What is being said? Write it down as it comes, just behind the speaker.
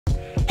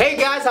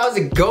how's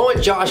it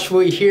going?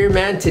 Joshua here,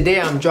 man. Today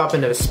I'm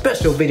dropping a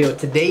special video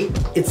today.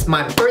 It's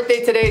my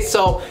birthday today,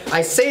 so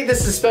I say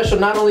this is special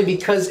not only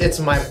because it's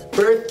my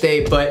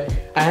birthday, but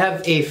I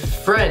have a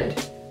friend,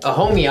 a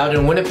homie out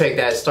in Winnipeg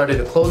that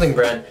started a clothing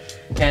brand,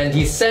 and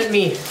he sent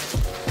me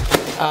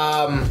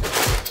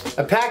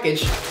a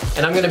package,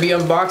 and I'm gonna be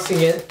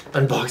unpackaging it,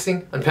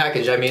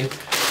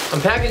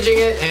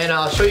 and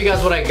I'll show you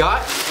guys what I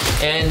got.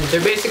 And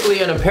they're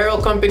basically an apparel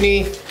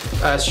company,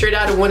 straight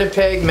out of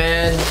Winnipeg,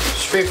 man,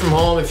 straight from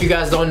home. If you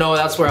guys don't know,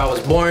 that's where I was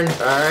born. All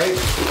right.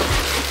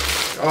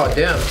 Oh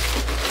damn,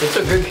 they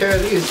took good care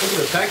of these. Look at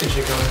the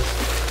packaging on it.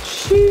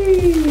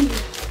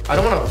 Sheesh. I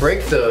don't want to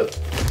break the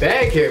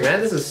bag here,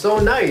 man. This is so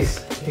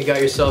nice. You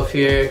got yourself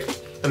here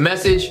a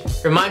message.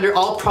 Reminder,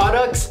 all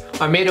products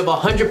are made of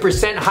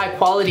 100% high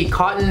quality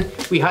cotton.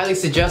 We highly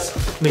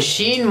suggest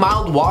machine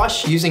mild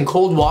wash using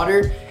cold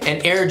water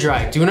and air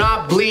dry. Do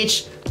not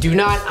bleach, do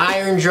not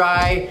iron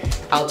dry.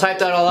 I'll type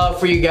that all out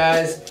for you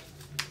guys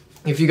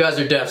if you guys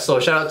are deaf, so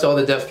shout out to all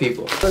the deaf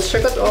people. Let's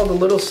check out all the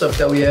little stuff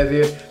that we have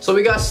here. So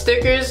we got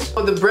stickers.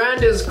 The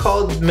brand is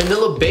called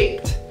Manila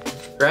Baked,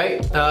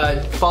 right?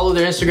 Follow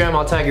their Instagram,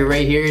 I'll tag it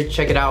right here.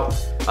 Check it out.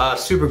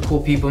 Super cool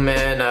people,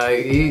 man.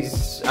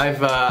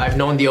 I've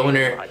known the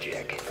owner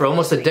for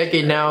almost a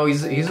decade now.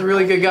 He's a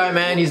really good guy,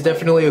 man. He's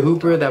definitely a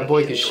hooper. That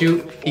boy can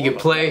shoot, he can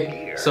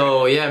play.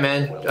 So yeah,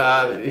 man,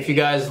 if you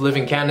guys live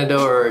in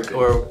Canada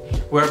or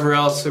wherever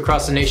else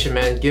across the nation,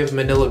 man, give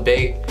Manila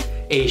Baked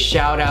a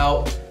shout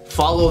out.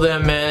 Follow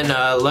them, man.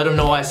 Let them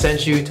know I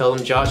sent you. Tell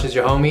them Josh is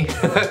your homie.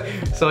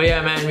 So yeah,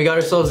 man, we got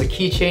ourselves a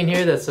keychain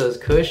here that says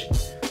Kush.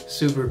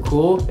 Super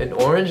cool in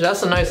orange.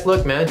 That's a nice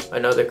look, man.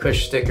 Another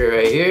Kush sticker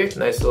right here.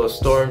 Nice little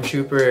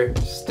Stormtrooper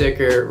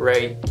sticker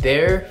right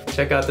there.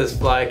 Check out this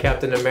fly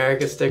Captain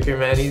America sticker,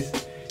 man. He's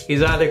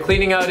either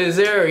cleaning out his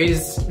air or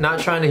he's not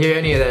trying to hear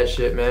any of that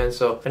shit, man.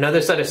 So another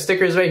set of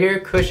stickers right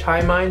here. Kush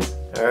High Minds.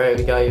 All right,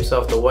 we got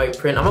yourself the white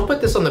print. I'm gonna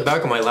put this on the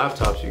back of my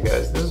laptops, you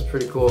guys. This is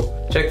pretty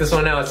cool. Check this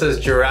one out. It says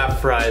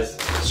giraffe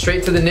fries.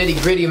 Straight to the nitty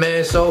gritty,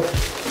 man. So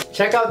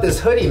check out this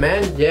hoodie,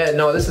 man. Yeah,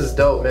 no, this is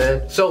dope,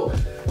 man. So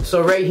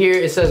right here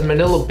it says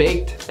Manila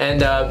Baked,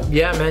 and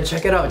yeah, man,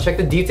 check it out. Check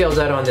the details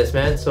out on this,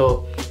 man.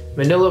 So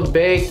Manila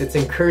Baked, it's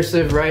in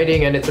cursive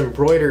writing and it's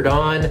embroidered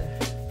on.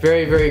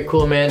 Very, very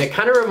cool, man. It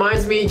kind of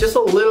reminds me just a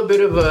little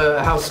bit of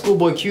how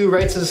Schoolboy Q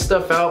writes his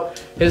stuff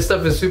out. His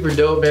stuff is super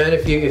dope, man.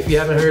 If you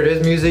haven't heard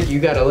his music, you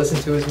gotta listen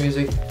to his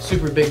music.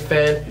 Super big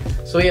fan.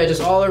 So yeah,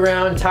 just all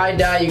around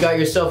tie-dye, you got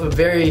yourself a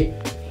very,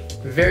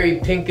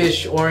 very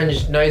pinkish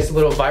orange, nice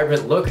little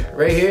vibrant look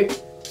right here.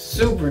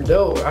 Super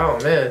dope. Oh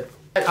man.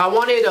 I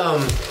wanted,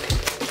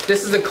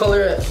 this is the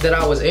color that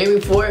I was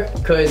aiming for,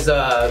 because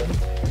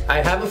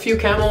I have a few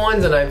camo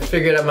ones and I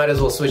figured I might as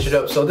well switch it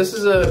up. So this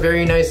is a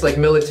very nice like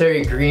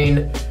military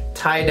green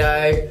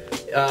tie-dye,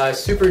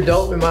 super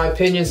dope in my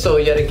opinion. So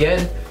yet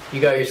again, you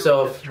got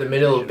yourself the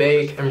Manila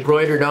Baked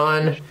embroidered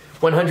on,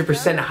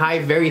 100% high,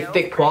 very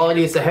thick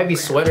quality. It's a heavy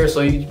sweater, so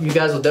you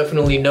guys will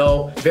definitely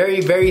know. Very,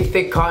 very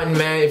thick cotton,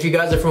 man. If you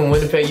guys are from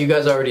Winnipeg, you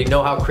guys already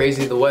know how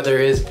crazy the weather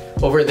is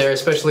over there,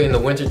 especially in the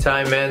winter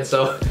time, man.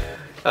 So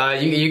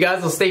you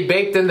guys will stay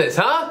baked in this,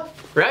 huh?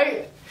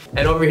 Right?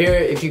 And over here,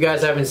 if you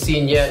guys haven't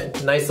seen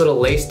yet, nice little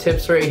lace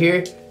tips right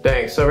here.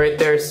 Bang, so right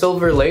there,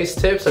 silver lace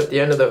tips at the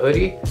end of the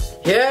hoodie.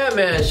 Yeah,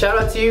 man, shout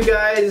out to you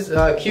guys.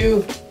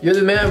 Q, you're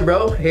the man,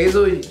 bro.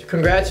 Hazel,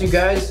 congrats, you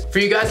guys. For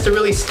you guys to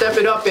really step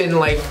it up and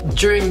like,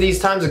 during these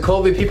times of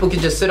COVID, people can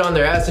just sit on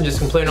their ass and just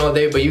complain all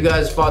day, but you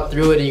guys fought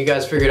through it and you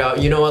guys figured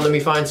out, you know what, let me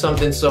find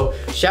something. So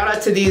shout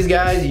out to these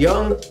guys,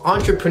 young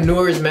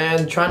entrepreneurs,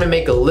 man, trying to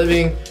make a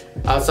living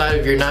outside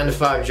of your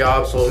 9-to-5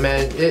 job. So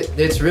man,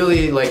 it's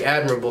really like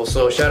admirable.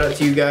 So shout out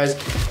to you guys.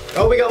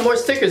 Oh, we got more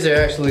stickers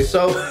there actually.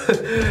 So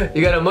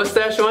you got a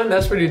mustache one,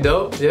 that's pretty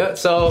dope. Yeah,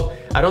 so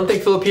I don't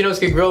think Filipinos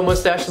can grow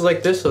mustaches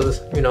like this, so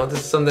this, you know, this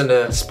is something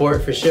to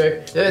sport for sure.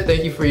 Yeah,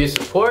 thank you for your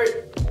support.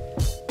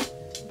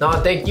 No,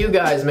 thank you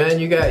guys, man.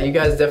 You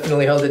guys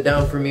definitely held it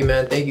down for me,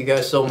 man. Thank you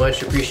guys so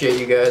much. Appreciate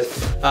you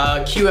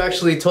guys. Q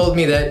actually told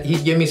me that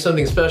he'd give me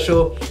something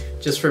special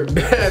just for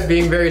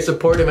being very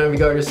supportive, and we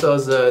got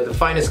ourselves the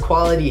finest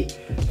quality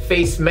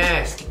face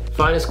mask.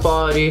 Finest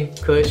quality,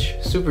 Kush,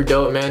 super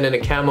dope, man, in a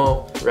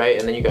camo, right?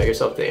 And then you got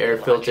yourself the air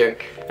filter.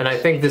 And I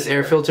think this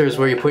air filter is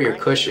where you put your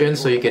Kush in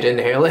so you could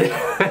inhale it.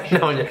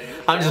 No,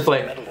 I'm just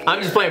playing. I'm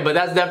just playing, but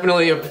that's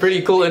definitely a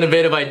pretty cool,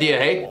 innovative idea,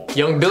 hey?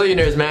 Young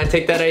billionaires, man,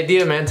 take that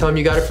idea, man. Tell them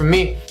you got it from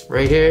me.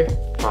 Right here,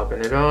 popping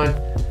it on.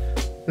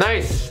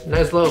 Nice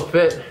little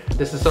fit.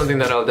 This is something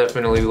that I'll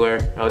definitely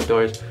wear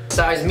outdoors.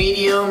 Size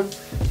medium,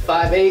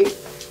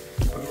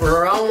 5'8",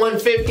 around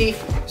 150,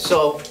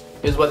 so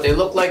is what they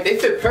look like. They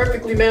fit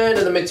perfectly, man,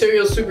 and the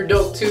material's super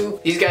dope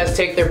too. These guys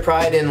take their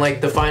pride in like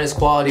the finest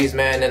qualities,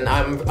 man, and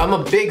I'm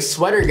a big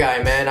sweater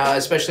guy, man,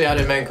 especially out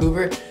in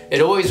Vancouver.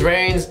 It always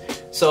rains,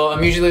 so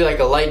I'm usually like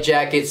a light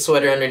jacket,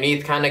 sweater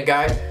underneath kind of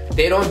guy.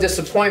 They don't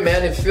disappoint,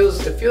 man. It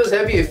feels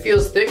heavy, it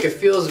feels thick, it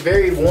feels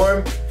very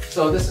warm.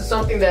 So this is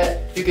something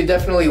that you could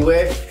definitely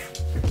wear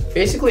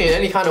basically in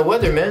any kind of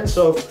weather, man.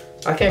 So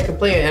I can't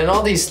complain. And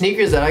all these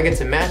sneakers that I get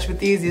to match with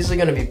these are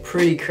gonna be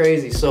pretty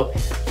crazy. So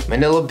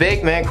Manila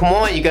Bake, man, come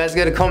on, you guys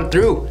gotta come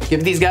through.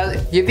 Give these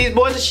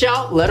boys a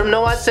shout. Let them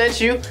know I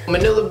sent you.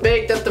 Manila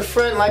Baked at the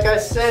front, like I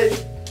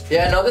said.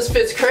 Yeah, no, this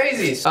fits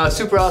crazy.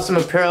 Super awesome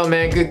apparel,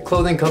 man. Good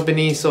clothing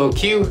company. So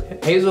Q,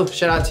 Hazel,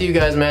 shout out to you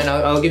guys, man.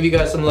 I'll give you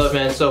guys some love,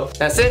 man. So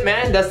that's it,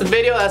 man. That's the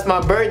video. That's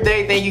my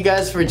birthday. Thank you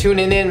guys for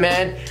tuning in,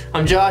 man.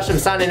 I'm Josh. I'm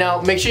signing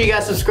out. Make sure you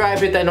guys subscribe,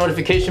 hit that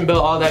notification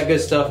bell, all that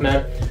good stuff,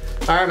 man.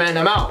 All right, man.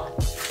 I'm out.